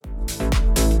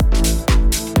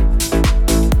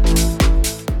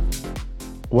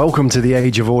Welcome to the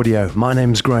Age of Audio. My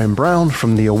name's Graham Brown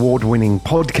from the award-winning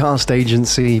podcast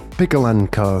agency Pickle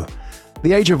 & Co.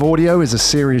 The Age of Audio is a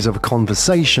series of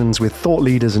conversations with thought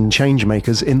leaders and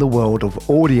changemakers in the world of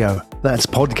audio. That's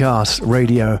podcasts,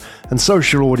 radio, and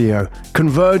social audio,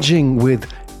 converging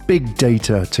with big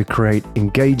data to create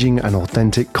engaging and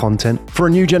authentic content for a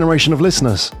new generation of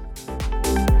listeners.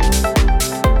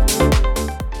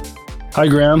 Hi,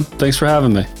 Graham. Thanks for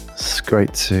having me. It's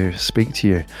great to speak to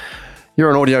you. You're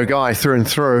an audio guy through and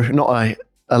through, not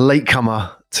a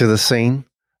latecomer to the scene.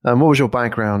 What was your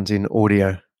background in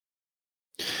audio?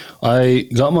 I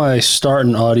got my start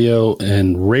in audio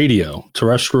and radio,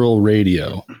 terrestrial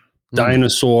radio,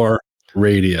 dinosaur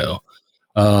radio.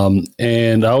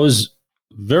 And I was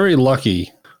very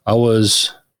lucky. I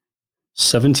was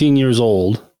 17 years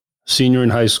old, senior in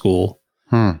high school,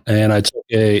 and I took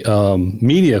a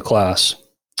media class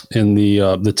in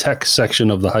the tech section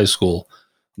of the high school.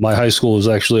 My high school was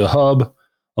actually a hub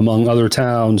among other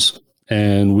towns,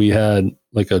 and we had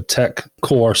like a tech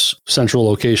course, central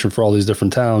location for all these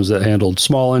different towns that handled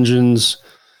small engines,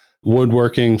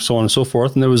 woodworking, so on and so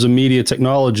forth. And there was a media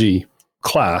technology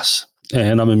class,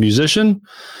 and I'm a musician,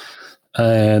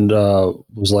 and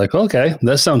was like, okay,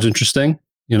 that sounds interesting.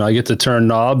 You know, I get to turn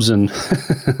knobs and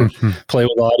play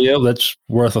with audio. That's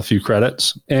worth a few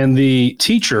credits. And the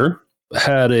teacher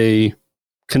had a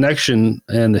connection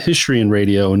and the history in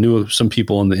radio and knew of some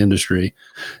people in the industry.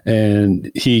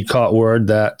 And he caught word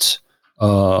that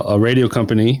a radio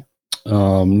company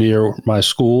near my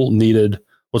school needed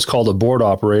what's called a board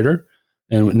operator.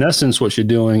 And in essence, what you're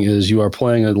doing is you are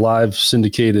playing a live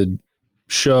syndicated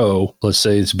show. Let's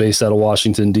say it's based out of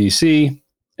Washington, D.C.,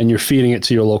 and you're feeding it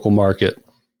to your local market,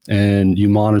 and you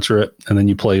monitor it, and then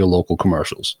you play your local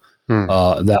commercials.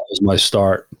 That was my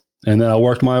start. And then I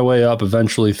worked my way up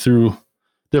eventually through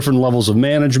different levels of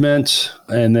management,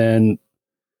 and then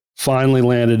finally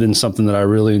landed in something that I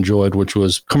really enjoyed, which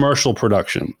was commercial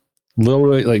production.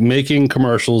 Literally like making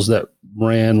commercials that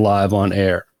ran live on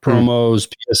air, promos,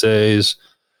 PSAs,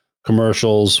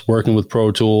 commercials, working with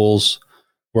Pro Tools,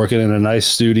 working in a nice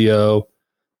studio,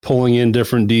 pulling in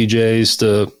different DJs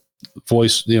to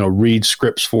voice, read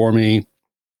scripts for me,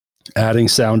 adding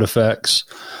sound effects,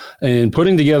 and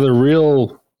putting together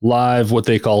real live, what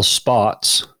they call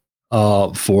spots,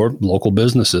 for local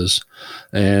businesses,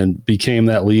 and became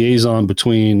that liaison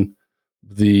between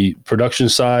the production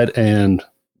side and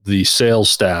the sales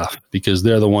staff, because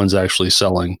they're the ones actually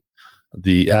selling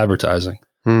the advertising.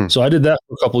 So I did that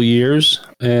for a couple of years,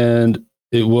 and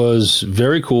it was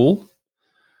very cool,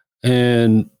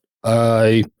 and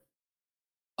I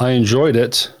enjoyed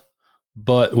it.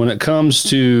 But when it comes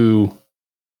to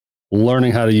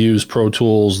learning how to use Pro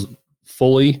Tools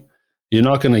fully, you're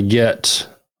not going to get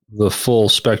the full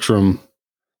spectrum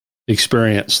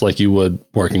experience like you would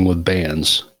working with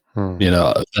bands.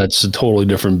 That's a totally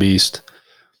different beast.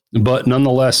 But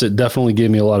nonetheless, it definitely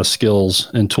gave me a lot of skills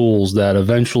and tools that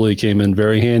eventually came in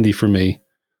very handy for me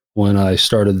when I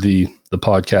started the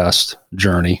podcast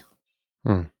journey.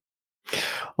 I'm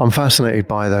fascinated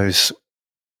by those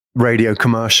radio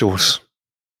commercials.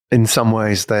 In some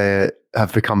ways, they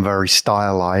have become very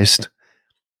stylized.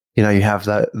 You have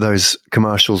those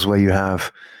commercials where you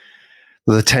have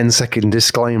the 10-second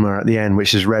disclaimer at the end,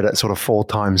 which is read at sort of 4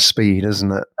 times speed,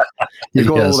 isn't it? You've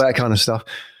got all that kind of stuff.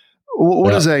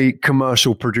 What does a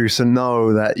commercial producer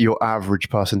know that your average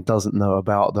person doesn't know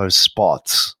about those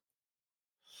spots?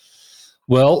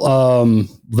 Well,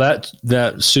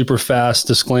 that super fast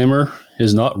disclaimer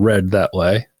is not read that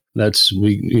way. That's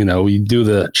we do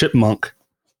the chipmunk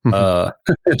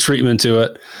treatment to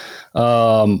it.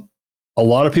 A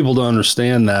lot of people don't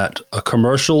understand that a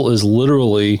commercial is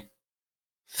literally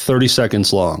 30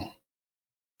 seconds long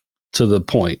to the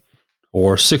point,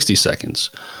 or 60 seconds,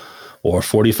 or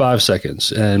 45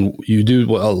 seconds. And you do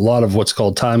a lot of what's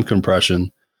called time compression.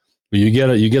 You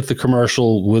get the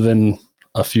commercial within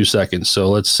a few seconds. So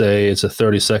let's say it's a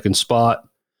 30-second spot,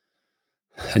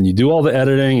 and you do all the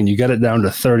editing and you get it down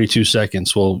to 32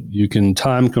 seconds. Well, you can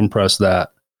time compress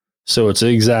that so it's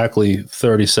exactly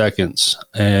 30 seconds,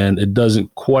 and it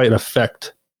doesn't quite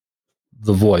affect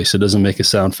the voice. It doesn't make it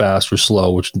sound fast or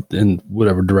slow, which in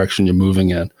whatever direction you're moving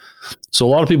in. So a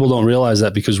lot of people don't realize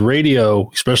that, because radio,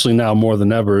 especially now more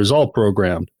than ever, is all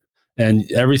programmed,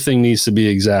 and everything needs to be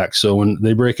exact. So when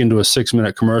they break into a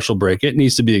 6-minute commercial break, it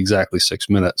needs to be exactly 6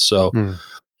 minutes. So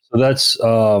that's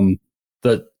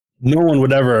that no one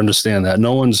would ever understand that.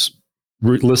 No one's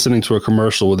listening to a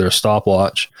commercial with their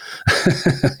stopwatch,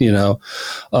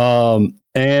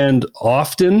 and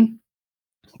often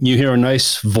you hear a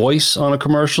nice voice on a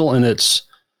commercial, and it's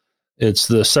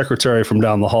the secretary from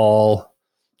down the hall,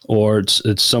 or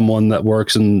it's someone that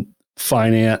works in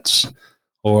finance,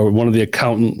 or one of the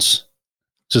accountants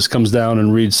just comes down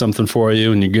and reads something for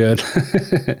you and you're good.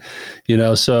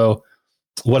 So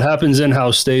what happens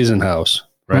in-house stays in-house,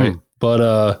 right?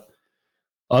 But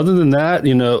other than that,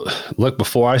 look,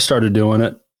 before I started doing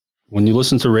it, when you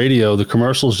listen to radio, the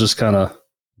commercials just kind of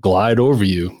glide over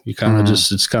you. You kind of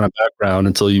it's kind of background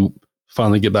until you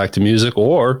finally get back to music,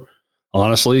 or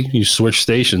honestly, you switch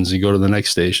stations, you go to the next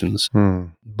stations.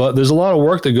 But there's a lot of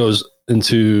work that goes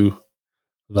into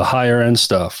the higher end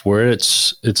stuff where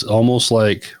it's almost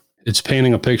like it's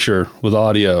painting a picture with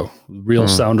audio, real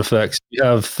sound effects. You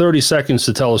have 30 seconds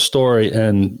to tell a story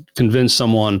and convince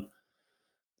someone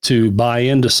to buy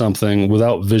into something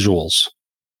without visuals.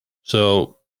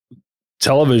 So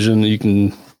television, you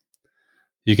can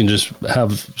just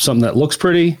have something that looks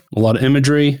pretty, a lot of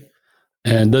imagery,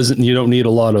 and you don't need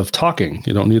a lot of talking.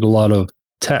 You don't need a lot of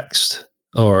text,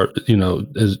 or,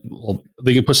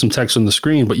 they can put some text on the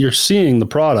screen, but you're seeing the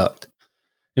product.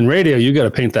 In radio, you got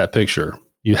to paint that picture.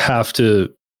 You have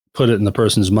to put it in the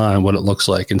person's mind what it looks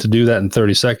like. And to do that in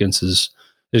 30 seconds is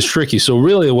tricky. So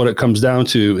really what it comes down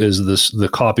to is the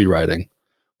copywriting,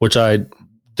 which I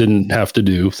didn't have to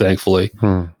do, thankfully.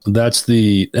 That's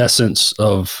the essence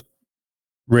of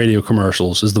radio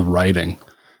commercials, is the writing.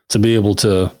 To be able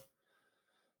to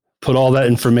put all that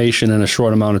information in a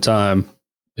short amount of time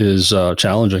is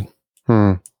challenging.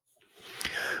 Well,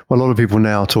 a lot of people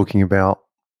now are talking about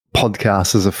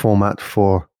podcasts as a format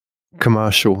for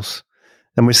commercials.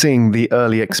 And we're seeing the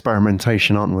early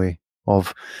experimentation, aren't we,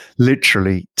 of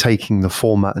literally taking the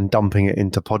format and dumping it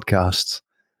into podcasts.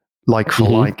 Like for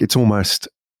like, it's almost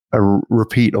a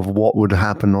repeat of what would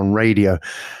happen on radio.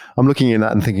 I'm looking at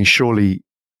that and thinking, surely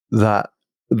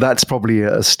that's probably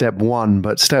a step one,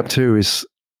 but step two is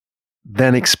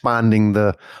then expanding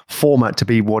the format to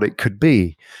be what it could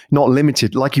be, not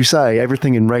limited. Like you say,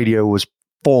 everything in radio was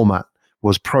format,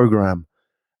 was program,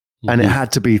 and it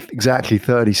had to be exactly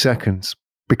 30 seconds,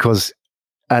 because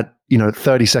at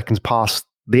 30 seconds past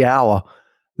the hour,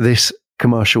 this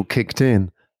commercial kicked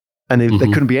in, and there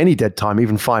couldn't be any dead time,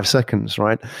 even 5 seconds,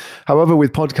 right? However,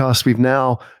 with podcasts, we've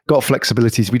now got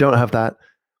flexibilities. We don't have that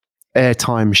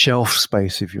airtime shelf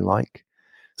space, if you like.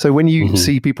 So when you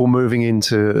see people moving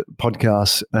into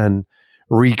podcasts and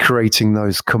recreating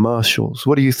those commercials,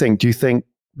 what do you think? Do you think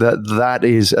that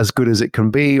is as good as it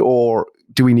can be, or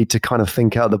do we need to kind of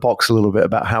think out of the box a little bit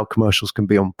about how commercials can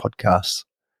be on podcasts?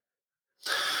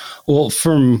 Well,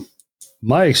 from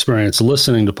my experience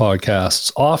listening to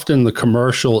podcasts, often the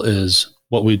commercial is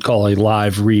what we'd call a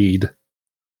live read.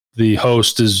 The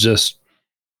host is just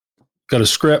got a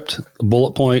script, a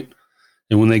bullet point,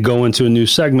 and when they go into a new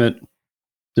segment,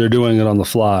 they're doing it on the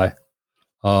fly.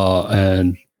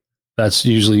 And that's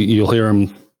usually, you'll hear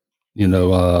them,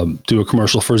 do a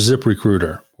commercial for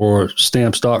ZipRecruiter or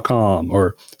stamps.com,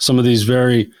 or some of these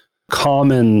very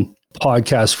common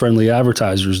podcast friendly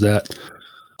advertisers that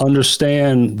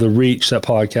understand the reach that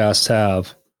podcasts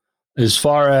have. As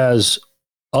far as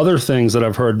other things that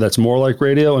I've heard that's more like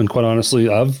radio, and quite honestly,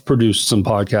 I've produced some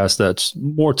podcasts that's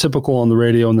more typical on the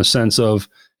radio, in the sense of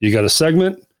you got a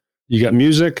segment, you got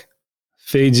music,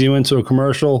 fades you into a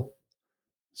commercial.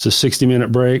 It's a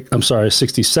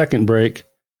 60-second break,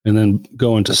 and then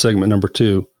go into segment number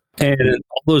 2. And in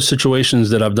all those situations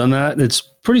that I've done that, it's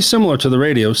pretty similar to the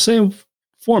radio, same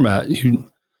format.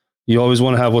 You always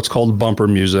want to have what's called bumper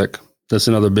music. That's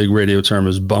another big radio term,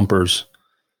 is bumpers.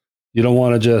 You don't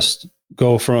want to just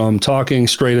go from talking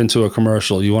straight into a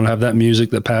commercial. You want to have that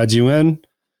music that pads you in,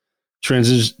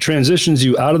 transitions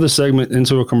you out of the segment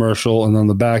into a commercial, and on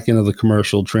the back end of the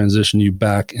commercial, transition you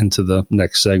back into the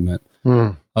next segment.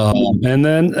 And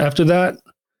then after that,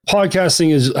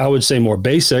 podcasting is, I would say, more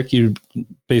basic. You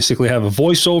basically have a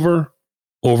voiceover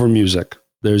over music.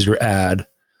 There's your ad.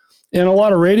 And a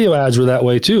lot of radio ads were that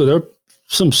way too. There are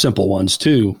some simple ones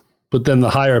too, but then the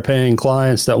higher paying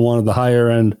clients that wanted the higher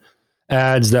end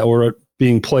ads that were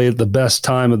being played at the best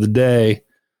time of the day,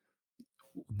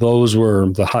 those were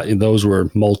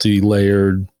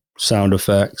multi-layered sound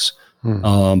effects,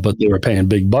 but they were paying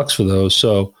big bucks for those.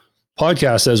 So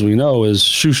podcasts, as we know, is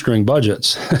shoestring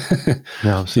budgets.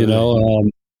 Yeah,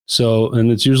 so,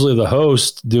 and it's usually the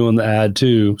host doing the ad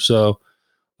too. So,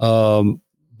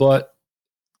 but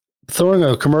throwing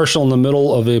a commercial in the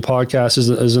middle of a podcast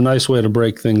is a nice way to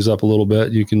break things up a little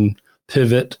bit. You can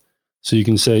pivot. So you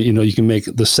can say, you can make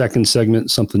the second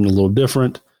segment something a little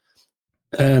different.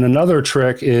 And another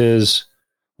trick is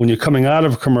when you're coming out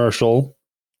of a commercial,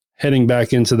 heading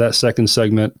back into that second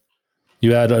segment,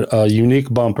 you add a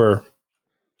unique bumper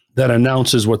that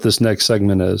announces what this next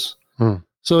segment is.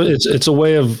 So it's a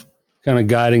way of kind of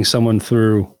guiding someone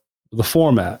through the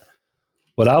format.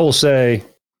 But I will say,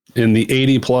 in the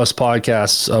 80 plus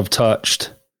podcasts I've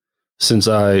touched since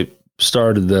I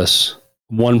started this,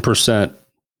 1%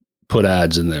 put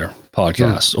ads in their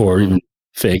podcasts or even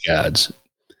fake ads.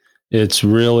 It's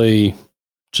really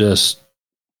just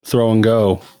throw and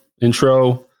go.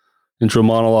 Intro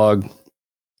monologue,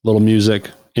 little music,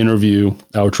 interview,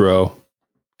 outro,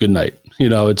 good night.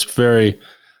 It's very,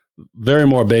 very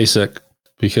more basic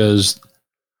because,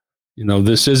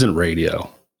 this isn't radio.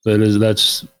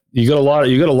 You got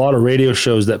a lot of radio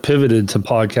shows that pivoted to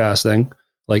podcasting,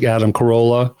 like Adam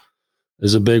Carolla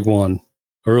is a big one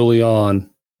early on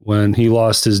when he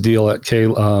lost his deal at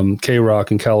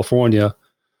K-Rock in California,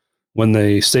 when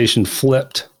the station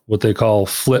flipped what they call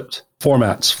flipped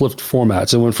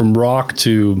formats. It went from rock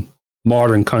to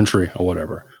modern country or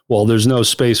whatever. Well, there's no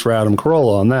space for Adam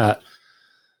Carolla on that.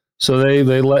 So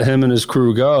they let him and his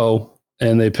crew go,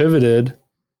 and they pivoted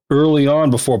early on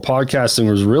before podcasting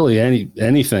was really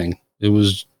anything. It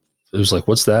was like,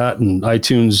 what's that? And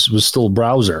iTunes was still a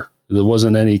browser. There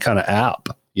wasn't any kind of app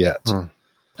yet.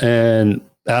 And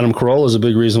Adam Carolla is a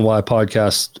big reason why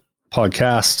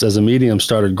podcasts as a medium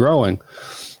started growing.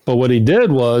 But what he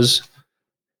did was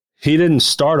he didn't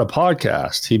start a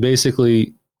podcast. He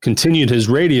basically continued his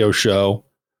radio show,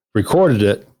 recorded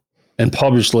it, and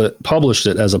published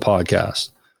it as a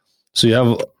podcast. So you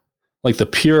have like the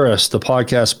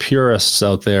podcast purists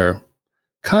out there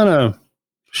kind of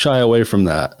shy away from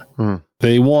that.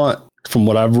 They want, from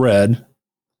what I've read,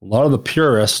 a lot of the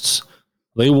purists,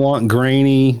 they want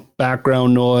grainy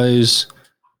background noise,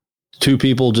 two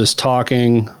people just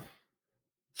talking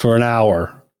for an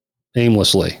hour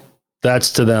aimlessly.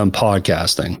 That's to them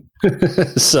podcasting.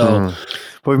 So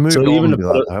we've moved on beyond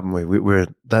that, haven't we? We're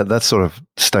that's sort of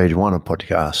stage one of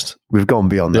podcast. We've gone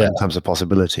beyond that in terms of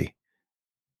possibility.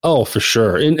 Oh, for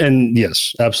sure. And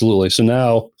yes, absolutely. So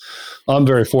now I'm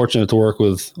very fortunate to work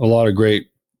with a lot of great,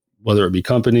 whether it be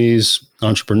companies,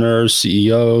 entrepreneurs,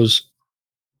 CEOs,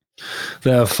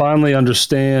 that finally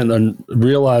understand and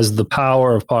realize the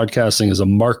power of podcasting as a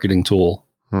marketing tool.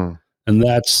 And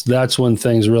that's when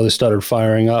things really started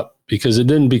firing up, because it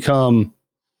didn't become,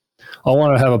 I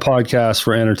want to have a podcast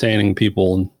for entertaining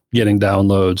people and getting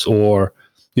downloads, or,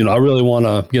 I really want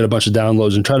to get a bunch of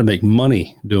downloads and try to make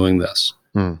money doing this.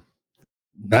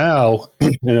 Now,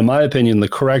 and in my opinion, the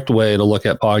correct way to look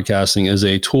at podcasting is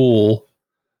a tool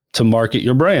to market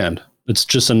your brand. It's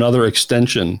just another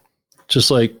extension.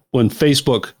 Just like when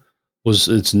Facebook was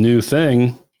its new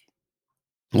thing,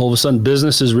 all of a sudden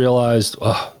businesses realized,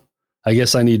 I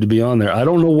guess I need to be on there. I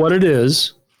don't know what it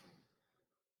is,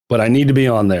 but I need to be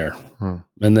on there.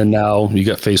 And then now you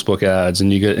got Facebook ads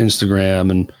and you get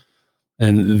Instagram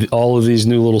and all of these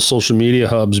new little social media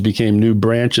hubs became new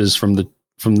branches from the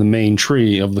main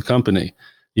tree of the company.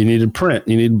 You needed print,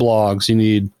 you need blogs, you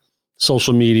need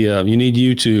social media, you need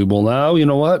YouTube. Well, now, you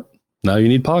know what? Now you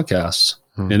need podcasts.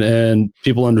 And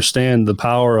people understand the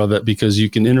power of it because you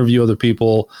can interview other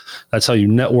people. That's how you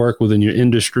network within your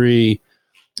industry.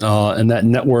 And that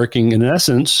networking, in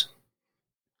essence,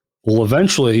 will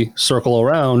eventually circle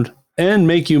around and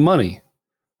make you money.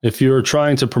 If you're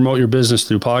trying to promote your business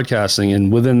through podcasting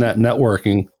and within that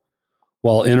networking,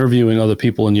 while interviewing other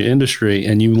people in your industry,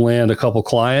 and you land a couple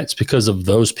clients because of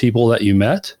those people that you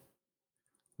met,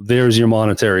 there's your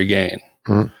monetary gain.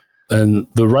 And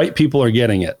the right people are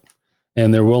getting it.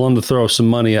 And they're willing to throw some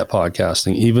money at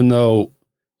podcasting, even though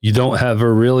you don't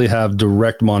really have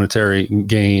direct monetary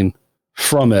gain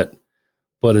from it,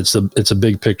 but it's a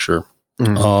big picture.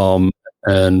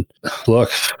 And look,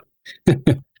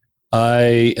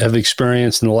 I have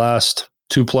experienced in the last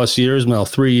 2+ years, now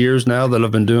 3 years now that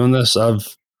I've been doing this, I've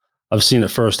seen it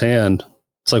firsthand.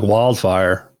 It's like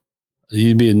wildfire.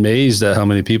 You'd be amazed at how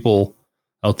many people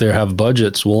out there have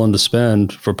budgets willing to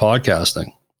spend for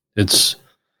podcasting. It's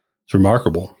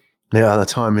remarkable. Yeah, the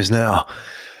time is now.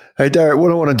 Hey, Derrick, what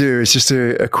I want to do is just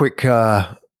a quick,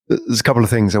 there's a couple of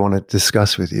things I want to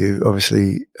discuss with you.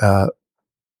 Obviously, I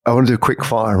want to do a quick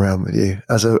fire round with you.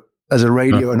 As a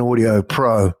radio and audio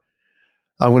pro,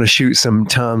 I want to shoot some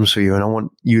terms for you, and I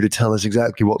want you to tell us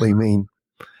exactly what they mean.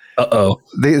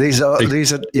 These are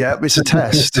it's a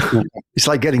test. It's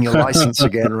like getting your license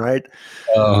again, right?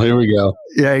 Oh, here we go.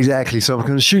 Yeah, exactly. So I'm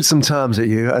going to shoot some terms at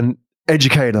you and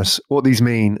educate us what these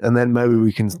mean, and then maybe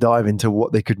we can dive into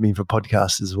what they could mean for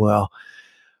podcasts as well.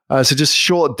 So just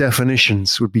short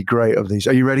definitions would be great of these.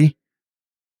 Are you ready?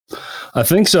 I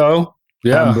think so.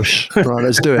 Yeah. Ambush. Right,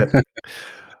 let's do it.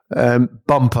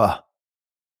 Bumper.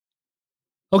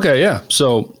 Okay, yeah.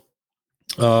 So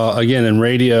again, in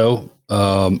radio,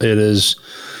 it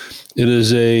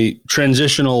is a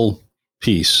transitional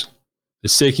piece.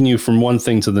 It's taking you from one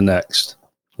thing to the next,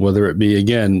 whether it be,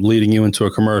 again, leading you into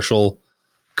a commercial,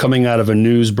 coming out of a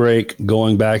news break,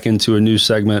 going back into a news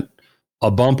segment. A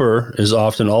bumper is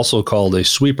often also called a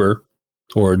sweeper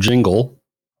or a jingle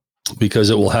because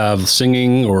it will have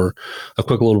singing or a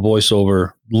quick little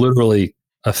voiceover, literally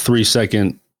a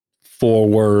 3-second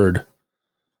forward.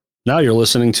 Now you're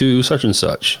listening to such and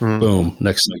such. Boom,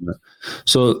 next segment.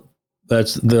 So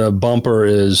that's the bumper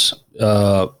is,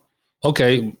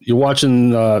 okay, you're watching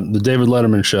the David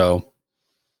Letterman show,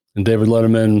 and David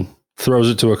Letterman throws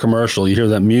it to a commercial. You hear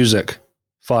that music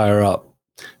fire up,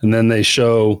 and then they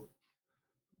show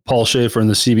Paul Schaefer and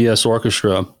the CBS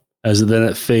Orchestra as then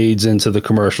it fades into the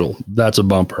commercial. That's a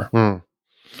bumper.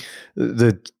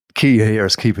 The key here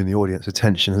is keeping the audience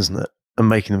attention, isn't it? And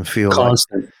making them feel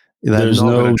constant. Like they're There's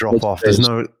not no going to drop off.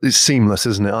 It's seamless,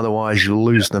 isn't it? Otherwise you'll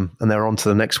lose them and they're on to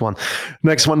the next one.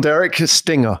 Next one, Derrick, is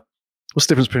stinger. What's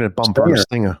the difference between a bumper and a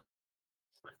stinger?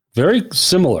 Very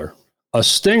similar. A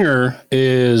stinger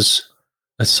is,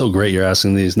 it's so great you're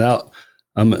asking these. Now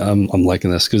I'm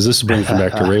liking this because this brings me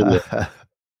back to radio.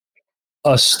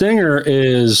 A stinger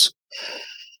is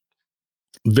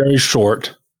very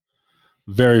short,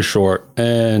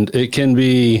 and it can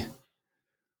be,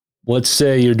 let's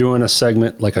say you're doing a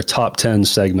segment like a top 10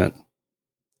 segment,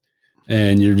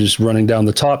 and you're just running down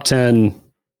the top 10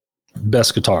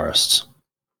 best guitarists.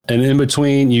 And in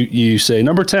between, you say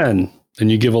number 10,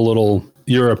 and you give a little,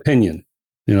 your opinion.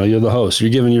 You know, you're the host.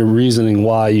 You're giving your reasoning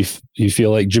why you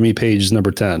feel like Jimmy Page is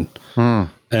number 10. And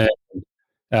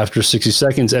after 60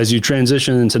 seconds, as you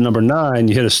transition into number 9,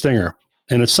 you hit a stinger.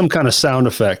 And it's some kind of sound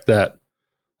effect that,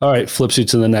 all right, flips you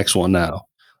to the next one now.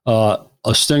 A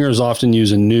stinger is often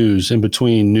used in news, in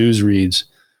between news reads.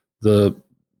 The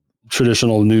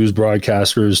traditional news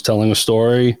broadcaster is telling a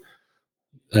story,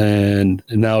 and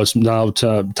now it's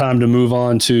time to move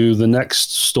on to the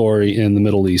next story in the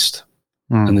Middle East.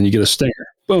 And then you get a stinger,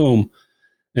 boom,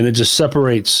 and it just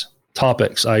separates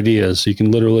topics, ideas. You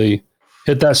can literally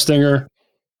hit that stinger,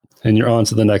 and you're on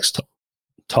to the next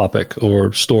topic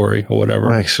or story or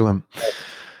whatever. Excellent.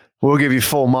 We'll give you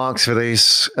full marks for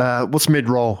these. What's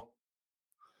mid-roll?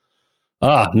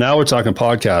 Now we're talking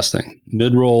podcasting.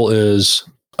 Mid-roll is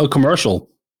a commercial,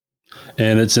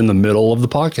 and it's in the middle of the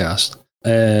podcast.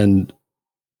 And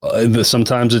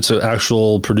sometimes it's an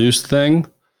actual produced thing,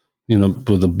 you know,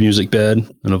 with a music bed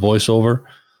and a voiceover.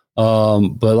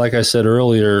 But like I said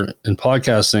earlier, in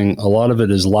podcasting, a lot of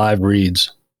it is live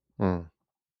reads.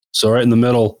 So right in the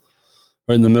middle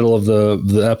of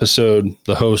the episode,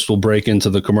 the host will break into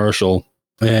the commercial,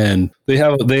 and they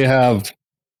have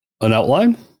an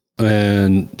outline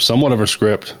and somewhat of a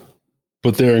script,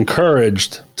 but they're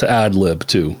encouraged to ad lib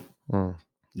too.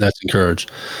 That's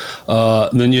encouraged.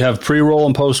 Then you have pre-roll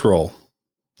and post-roll,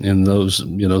 and those,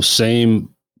 you know, same.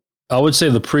 I would say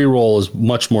the pre-roll is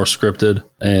much more scripted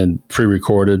and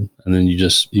pre-recorded, and then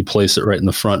you place it right in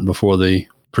the front before the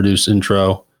produce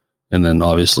intro, and then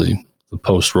obviously the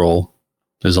post-roll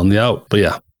is on the out. But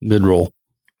yeah, mid-roll.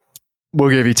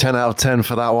 We'll give you 10 out of 10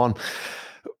 for that one.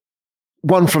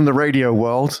 One from the radio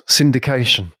world,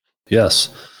 syndication.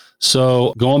 Yes.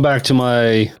 So going back to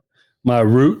my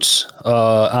roots,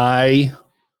 I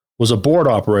was a board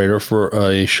operator for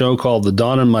a show called the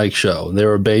Don and Mike Show. They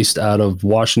were based out of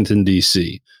Washington,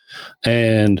 D.C.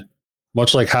 And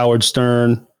much like Howard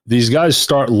Stern, these guys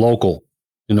start local.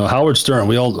 You know, Howard Stern,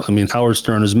 Howard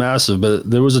Stern is massive, but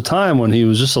there was a time when he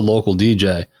was just a local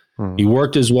DJ. He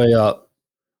worked his way up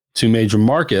to major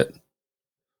market,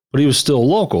 but he was still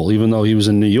local, even though he was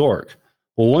in New York.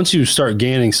 Well, once you start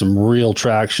gaining some real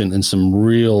traction and some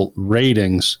real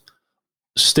ratings,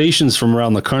 stations from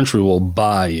around the country will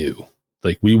buy you.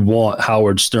 Like, we want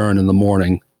Howard Stern in the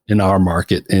morning in our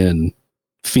market in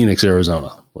Phoenix,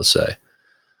 Arizona, let's say.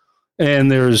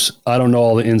 And I don't know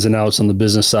all the ins and outs on the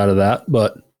business side of that,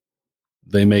 but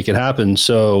they make it happen.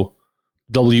 So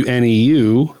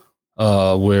WNEU,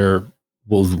 where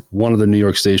one of the New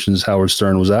York stations Howard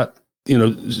Stern was at, you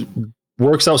know,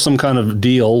 works out some kind of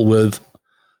deal with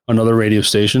another radio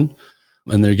station,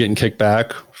 and they're getting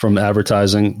kickback from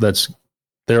advertising that's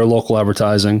their local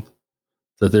advertising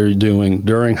that they're doing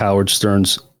during Howard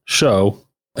Stern's show.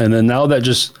 And then now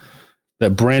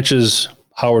that branches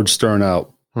Howard Stern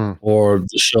out, or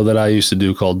the show that I used to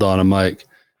do called Don and Mike.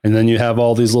 And then you have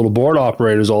all these little board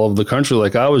operators all over the country,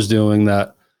 like I was doing,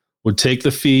 that would take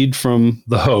the feed from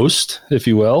the host, if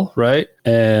you will, right?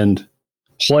 And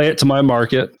play it to my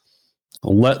market,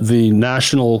 let the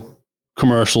national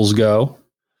commercials go.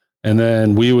 And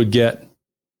then we would get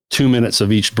 2 minutes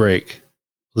of each break.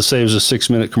 Let's say it was a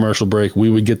 6-minute commercial break. We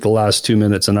would get the last 2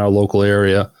 minutes in our local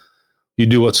area. You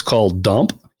do what's called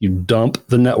dump. You dump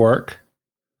the network,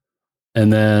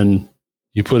 and then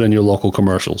you put in your local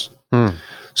commercials.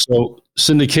 So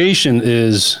syndication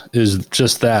is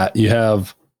just that. You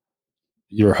have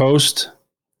your host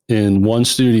in one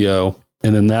studio,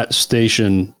 and then that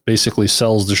station basically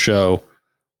sells the show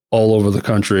all over the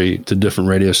country to different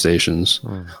radio stations,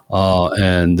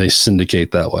 and they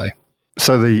syndicate that way.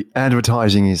 So the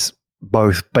advertising is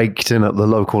both baked in at the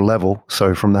local level,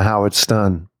 so from the Howard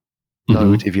Stern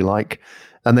node, if you like,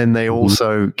 and then they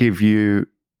also give you,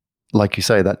 like you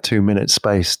say, that 2-minute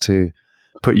space to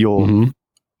put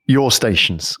your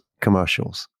station's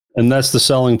commercials. And that's the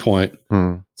selling point.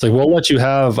 It's like, we'll let you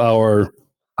have our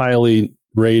highly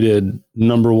rated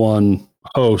number one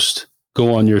host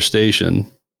go on your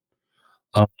station.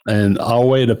 And our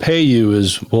way to pay you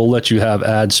is we'll let you have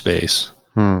ad space.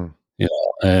 You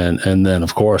know, and then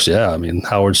of course, I mean,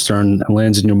 Howard Stern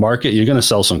lands in your market, you're going to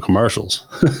sell some commercials.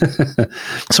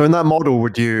 So in that model,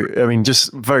 would you, I mean,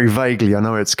 just very vaguely, I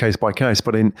know it's case by case,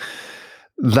 but in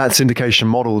that syndication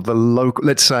model, the local,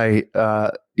 let's say,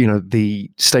 the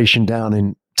station down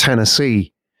in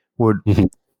Tennessee would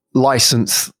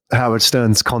license Howard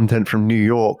Stern's content from New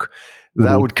York.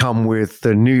 That would come with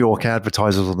the New York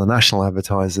advertisers or the national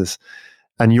advertisers,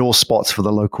 and your spots for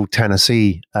the local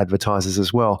Tennessee advertisers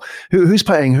as well. Who's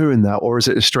paying who in that? Or is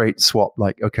it a straight swap?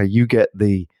 Like, okay, you get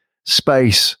the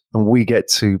space and we get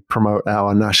to promote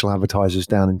our national advertisers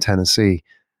down in Tennessee.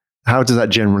 How does that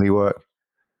generally work?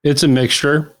 It's a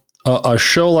mixture. A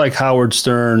show like Howard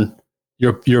Stern,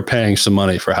 you're paying some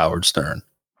money for Howard Stern,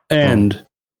 and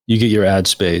you get your ad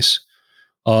space.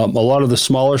 A lot of the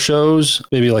smaller shows,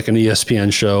 maybe like an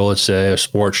ESPN show, let's say a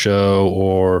sports show,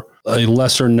 or a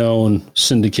lesser known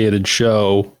syndicated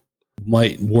show,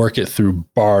 might work it through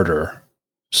barter.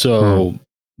 So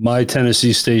my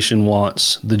Tennessee station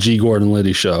wants the G. Gordon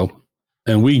Liddy show,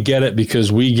 and we get it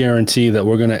because we guarantee that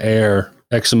we're going to air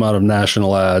X amount of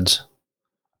national ads,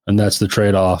 and that's the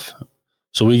trade-off.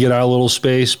 So we get our little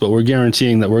space, but we're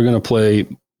guaranteeing that we're going to play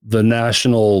the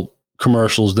national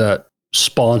commercials that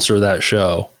sponsor that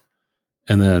show.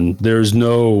 And then there is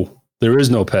no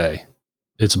pay.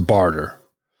 It's barter.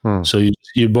 So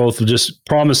you both just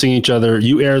promising each other,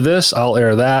 you air this, I'll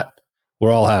air that.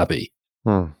 We're all happy.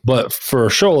 But for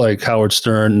a show like Howard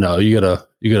Stern, no, you gotta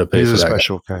pay for that. It's a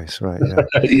special case, right?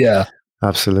 Yeah. Yeah,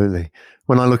 absolutely.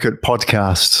 When I look at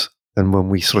podcasts and when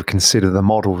we sort of consider the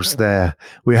models there,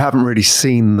 we haven't really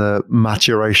seen the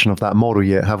maturation of that model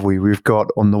yet, have we? We've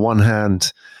got, on the one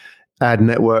hand, ad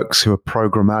networks who are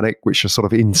programmatic, which are sort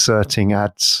of inserting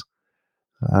ads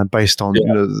based on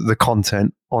the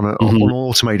content on an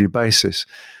automated basis.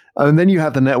 And then you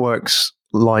have the networks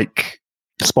like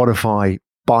Spotify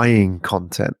buying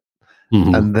content,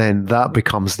 and then that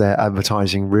becomes their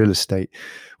advertising real estate.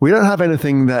 We don't have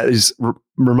anything that is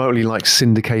remotely like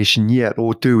syndication yet,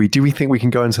 or do we? Do we think we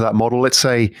can go into that model? Let's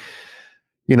say,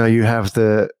 you have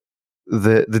the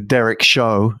Derrick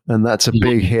show, and that's a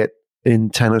big hit in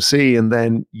Tennessee, and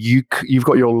then you've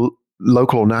got your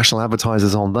local or national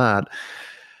advertisers on that,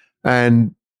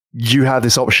 and you have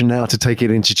this option now to take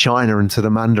it into China, into the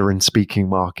Mandarin speaking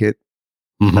market.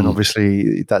 And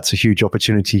obviously that's a huge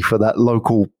opportunity for that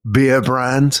local beer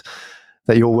brand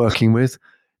that you're working with.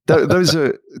 Those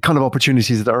are kind of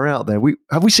opportunities that are out there.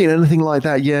 Have we seen anything like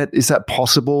that yet? Is that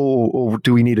possible, or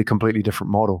do we need a completely different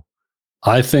model?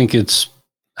 I think it's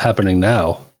happening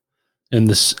now, in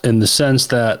the sense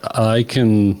that I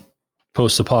can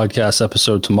post a podcast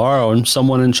episode tomorrow and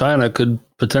someone in China could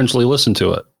potentially listen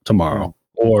to it tomorrow.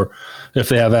 Or if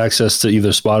they have access to either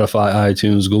Spotify,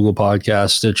 iTunes, Google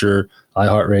Podcasts, Stitcher,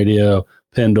 iHeartRadio,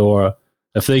 Pandora,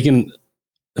 if they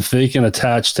can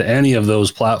attach to any of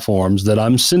those platforms that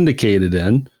I'm syndicated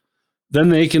in, then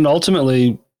they can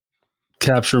ultimately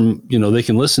capture, they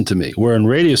can listen to me. Where in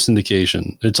radio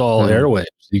syndication, it's all airwaves.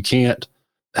 You can't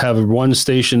have one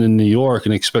station in New York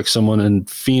and expect someone in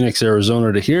Phoenix,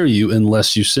 Arizona to hear you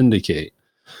unless you syndicate.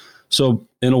 So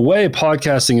in a way,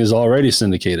 podcasting is already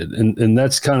syndicated. And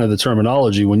that's kind of the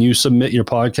terminology. When you submit your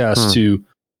podcast to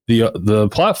the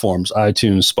platforms,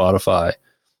 iTunes, Spotify,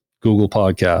 Google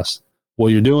Podcasts,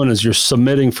 what you're doing is you're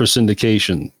submitting for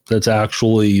syndication. That's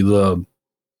actually the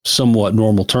somewhat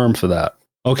normal term for that.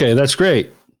 Okay, that's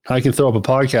great. I can throw up a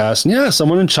podcast, and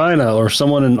someone in China or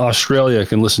someone in Australia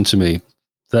can listen to me.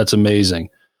 That's amazing.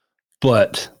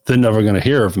 But they're never going to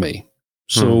hear of me.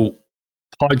 So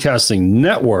podcasting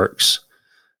networks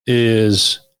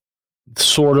is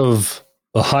sort of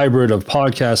a hybrid of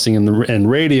podcasting and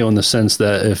radio, in the sense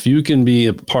that if you can be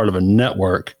a part of a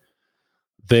network,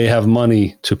 they have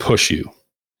money to push you.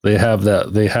 They have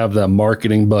that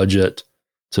marketing budget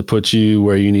to put you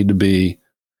where you need to be,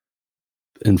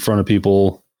 in front of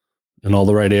people in all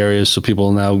the right areas. So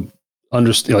people now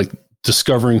understand, like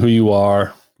discovering who you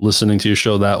are, listening to your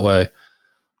show that way.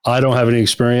 I don't have any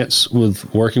experience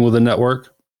with working with a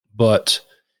network, but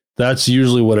that's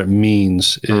usually what it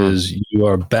means is you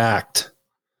are backed.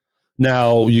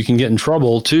 Now you can get in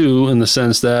trouble too, in the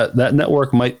sense that that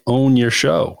network might own your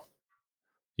show.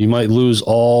 You might lose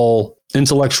all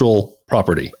intellectual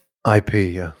property. IP,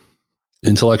 yeah.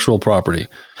 Intellectual property.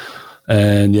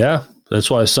 And yeah, that's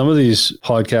why some of these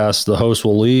podcasts, the host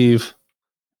will leave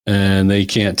and they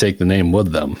can't take the name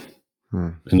with them.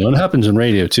 And that happens in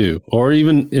radio too, or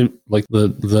even in like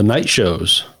the night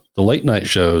shows, the late night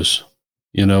shows.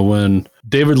 You know, when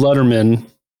David Letterman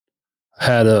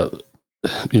had a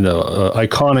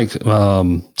iconic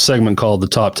segment called the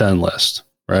Top 10 List,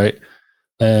 right?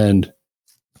 And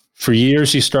for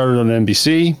years he started on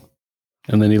NBC,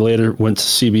 and then he later went to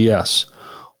CBS.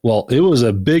 Well, it was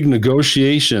a big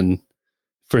negotiation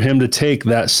for him to take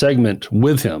that segment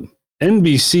with him.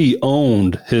 NBC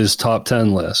owned his Top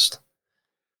 10 list.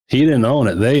 He didn't own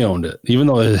it. They owned it, even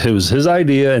though it was his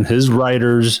idea and his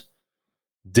writers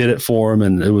did it for him,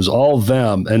 and it was all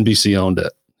them. NBC owned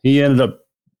it. He ended up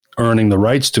earning the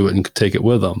rights to it and could take it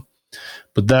with him.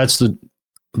 But that's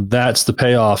the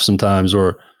payoff sometimes,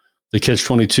 or the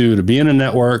catch-22 to be in a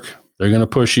network. They're going to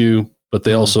push you, but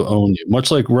they also own you,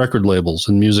 much like record labels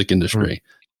and music industry.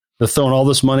 They're throwing all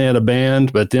this money at a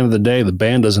band, but at the end of the day, the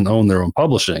band doesn't own their own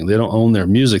publishing. They don't own their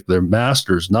music, their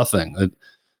masters, nothing.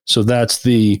 So that's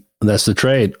the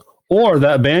trade. Or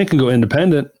that band can go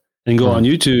independent and go on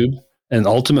YouTube. And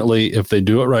ultimately, if they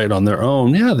do it right on their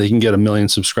own, yeah, they can get 1 million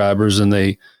subscribers, and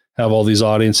they have all these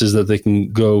audiences that they can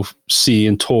go see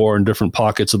and tour in different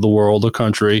pockets of the world or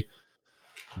country.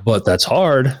 But that's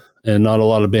hard, and not a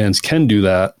lot of bands can do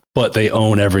that, but they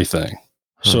own everything.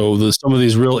 So some of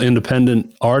these real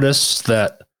independent artists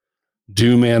that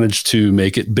do manage to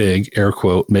make it big, air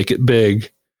quote, make it big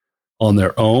on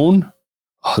their own,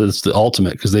 it's the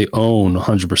ultimate, because they own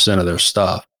 100% of their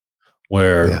stuff.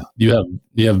 Where you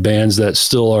have bands that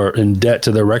still are in debt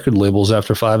to their record labels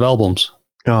after 5 albums.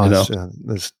 Oh,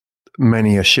 there's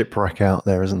many a shipwreck out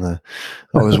there, isn't there?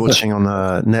 I was watching on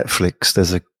Netflix.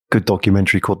 There's a good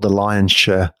documentary called The Lion's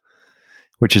Share,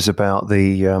 which is about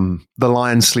the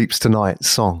Lion Sleeps Tonight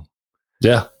song.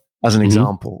 Yeah, as an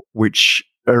example, which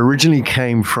originally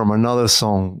came from another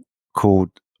song called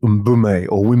Mbume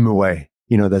or Wimwe.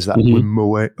 You know, there's that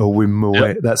Wimwe or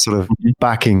Wimwe, that sort of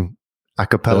backing a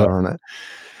cappella on it.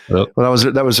 Well,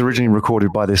 that was originally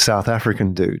recorded by this South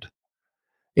African dude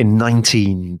in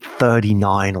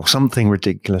 1939 or something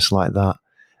ridiculous like that.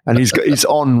 And he's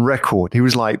on record. He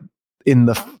was like in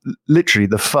literally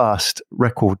the first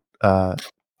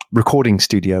recording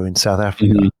studio in South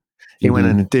Africa. He went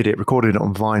in and did it, recorded it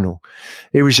on vinyl.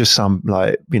 It was just some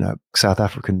South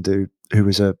African dude who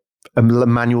was a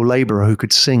manual laborer who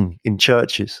could sing in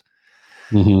churches.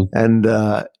 And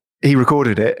he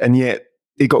recorded it, and yet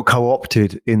it got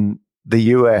co-opted in the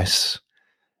US.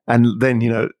 And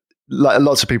then,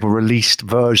 lots of people released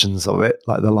versions of it,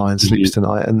 like The Lion Sleeps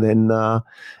Tonight. And then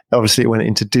obviously it went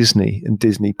into Disney, and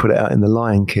Disney put it out in The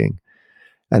Lion King,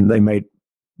 and they made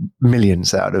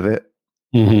millions out of it.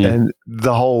 And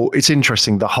it's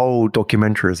interesting. The whole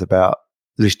documentary is about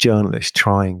this journalist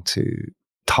trying to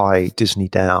tie Disney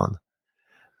down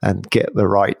and get the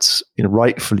rights,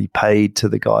 rightfully paid to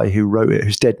the guy who wrote it,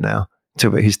 who's dead now, to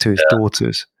his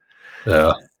daughters.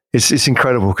 Yeah, it's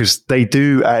incredible, because they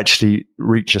do actually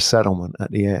reach a settlement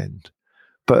at the end.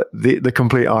 But the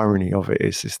complete irony of it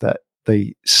is that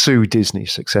they sue Disney,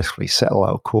 successfully settle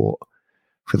out of court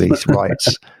for these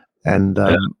rights, and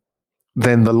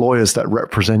then the lawyers that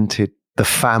represented the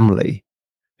family,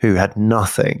 who had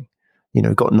nothing,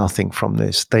 got nothing from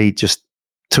this, they just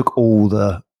took all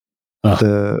the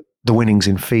winnings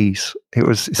in fees.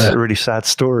 It's a really sad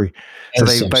story. So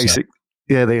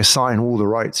they assign all the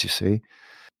rights, you see.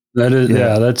 That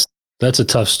is, that's a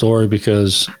tough story,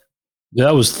 because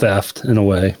that was theft in a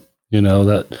way,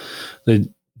 that they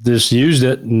just used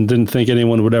it and didn't think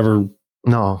anyone would ever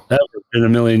in a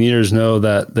million years know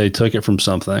that they took it from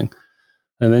something.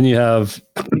 And then you have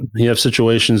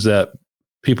situations that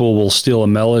people will steal a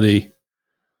melody.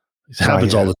 It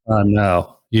happens all the time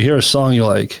now. You hear a song, you're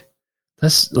like,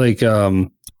 that's like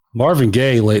Marvin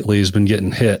Gaye lately has been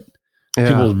getting hit. Yeah.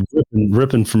 People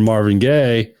ripping from Marvin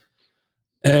Gaye,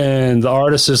 and the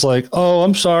artist is like, "Oh,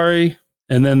 I'm sorry,"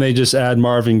 and then they just add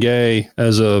Marvin Gaye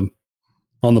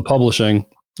on the publishing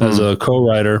as a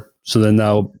co-writer. So then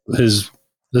now his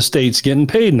estate's getting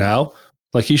paid now,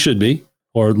 like he should be,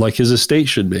 or like his estate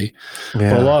should be.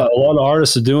 Yeah. But a lot of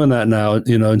artists are doing that now.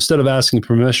 Instead of asking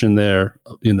permission, they're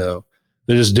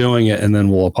just doing it, and then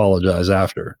we'll apologize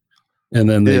after. And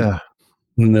then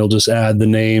and they'll just add the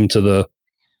name to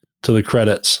the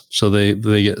credits, so they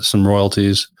get some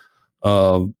royalties.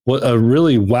 What a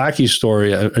really wacky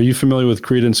story. Are you familiar with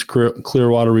Creedence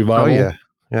Clearwater Revival?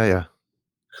 Oh yeah.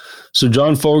 So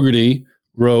John Fogerty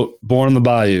wrote Born on the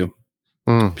Bayou.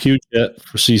 Huge hit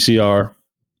for CCR.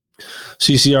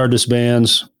 CCR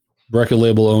disbands, record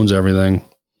label owns everything,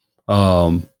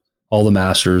 all the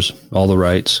masters, all the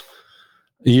rights.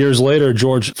 Years later,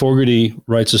 George Fogerty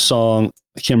writes a song,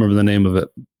 I can't remember the name of it,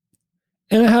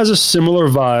 and it has a similar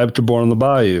vibe to Born on the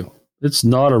Bayou. It's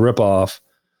not a ripoff,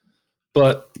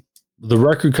 but the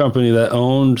record company that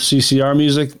owned CCR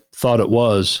Music thought it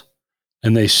was,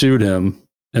 and they sued him,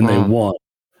 and they won.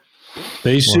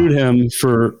 They sued him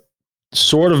for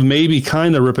sort of maybe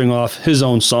kind of ripping off his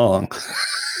own song.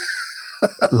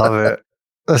 Love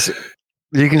it.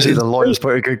 You can see the lawyers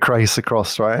put a good case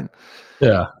across, right?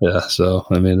 Yeah. So,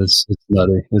 I mean, it's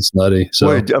nutty. It's nutty. So,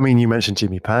 well, I mean, you mentioned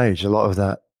Jimmy Page. A lot of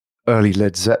that early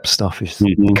Led Zepp stuff is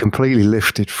completely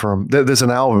lifted from. There's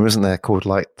an album, isn't there, called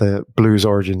like the Blues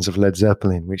Origins of Led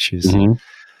Zeppelin, which is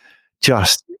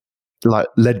just like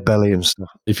Lead Belly and stuff.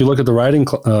 If you look at the writing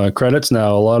credits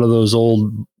now, a lot of those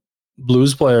old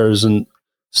blues players and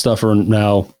stuff are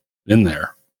now in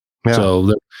there. Yeah.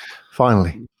 So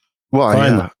finally. Well,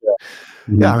 finally.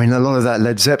 Yeah, I mean, a lot of that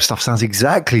Led Zepp stuff sounds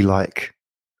exactly like,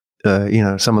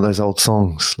 some of those old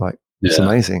songs. Like, it's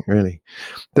amazing, really.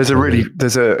 There's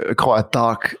a quite a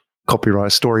dark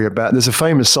copyright story about. There's a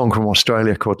famous song from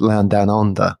Australia called "Land Down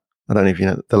Under." I don't know if you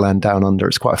know the "Land Down Under."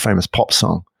 It's quite a famous pop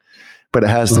song, but it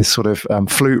has this sort of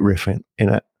flute riff in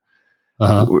it,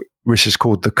 which is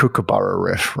called the Kookaburra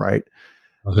riff, right?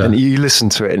 Okay. And you listen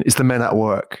to it, and it's the Men at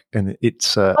Work, and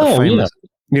it's famous. Yeah.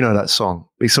 You know that song.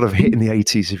 It sort of hit in the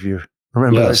 80s, if you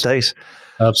remember those days.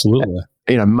 Absolutely.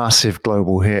 Massive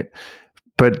global hit.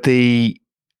 But the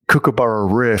Kookaburra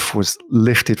riff was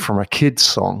lifted from a kid's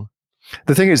song.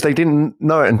 The thing is, they didn't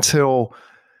know it until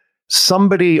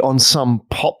somebody on some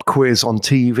pop quiz on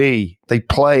TV, they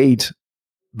played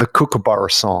the Kookaburra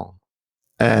song.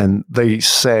 And they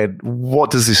said,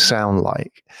 what does this sound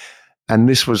like? And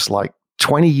this was like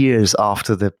 20 years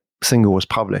after the single was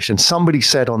published. And somebody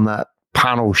said on that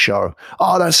panel show,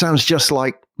 oh, that sounds just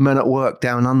like Men at Work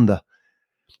Down Under.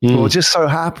 Well, it just so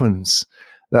happens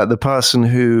that the person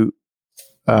who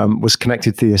was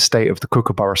connected to the estate of the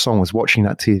Kookaburra song was watching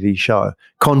that TV show,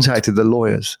 contacted the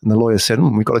lawyers, and the lawyers said,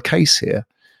 we've got a case here.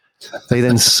 They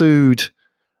then sued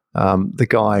the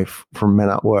guy from Men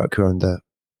at Work who owned the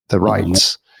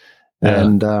rights,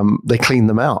 and they cleaned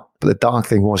them out. But the dark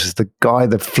thing was the guy,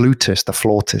 the flautist,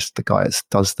 the guy that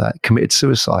does that, committed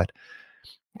suicide.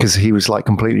 Because he was like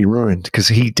completely ruined because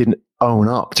he didn't own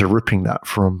up to ripping that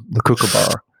from the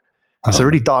Kookaburra. It's a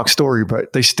really dark story, but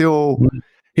he's still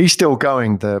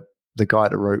going. The guy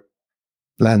that wrote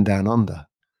Land Down Under.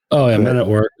 Oh yeah, Men at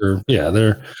Work.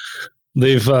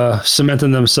 They've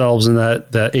cemented themselves in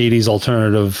that 80s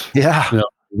alternative. Yeah,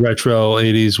 retro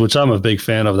 80s, which I'm a big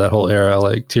fan of that whole era,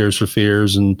 like Tears for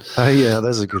Fears and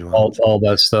that's a good one. All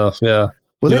that stuff. Yeah.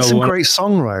 Well, there's some great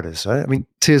songwriters, right? I mean,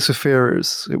 Tears for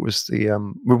Fears, it was the,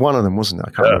 one of them, wasn't it? I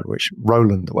can't remember which,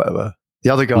 Roland or whatever. The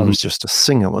other guy was just a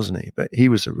singer, wasn't he? But he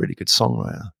was a really good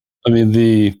songwriter. I mean,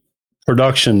 the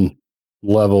production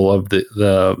level of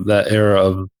that era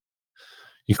of,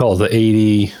 you call it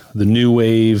the new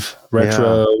wave,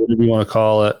 retro, whatever you want to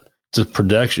call it, the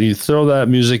production, you throw that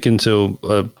music into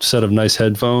a set of nice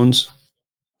headphones,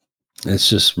 it's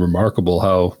just remarkable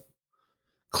how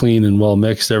clean and well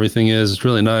mixed everything is. It's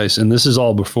really nice, and this is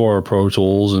all before Pro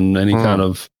Tools and any kind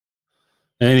of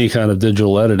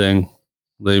digital editing.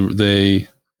 They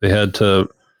had to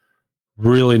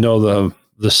really know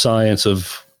the science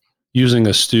of using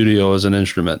a studio as an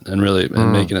instrument and really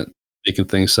and making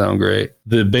things sound great.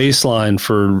 The bass line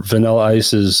for Vanilla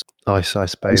Ice's Ice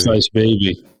Baby. Ice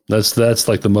Baby. That's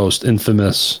like the most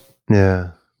infamous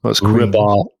rip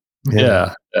off.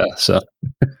 Yeah. So,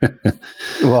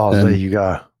 well, there you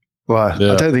go. Well,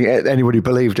 I don't think anybody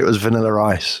believed it was Vanilla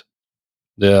Ice.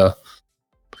 Yeah.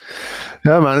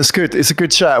 Yeah, man, it's good. It's a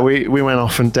good chat. We went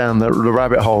off and down the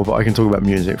rabbit hole, but I can talk about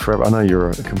music forever. I know you're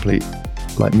a complete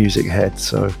music head,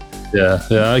 so yeah.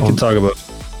 I can talk about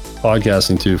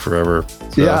podcasting too forever.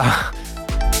 So. Yeah.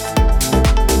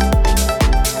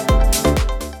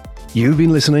 You've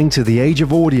been listening to The Age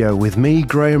of Audio with me,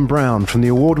 Graham Brown, from the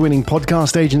award-winning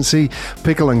podcast agency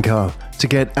Pickle & Co. To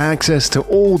get access to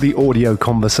all the audio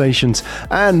conversations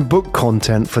and book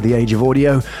content for The Age of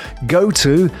Audio, go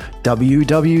to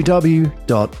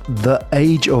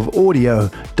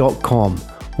www.theageofaudio.com.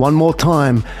 One more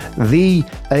time,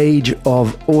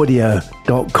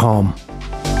 theageofaudio.com.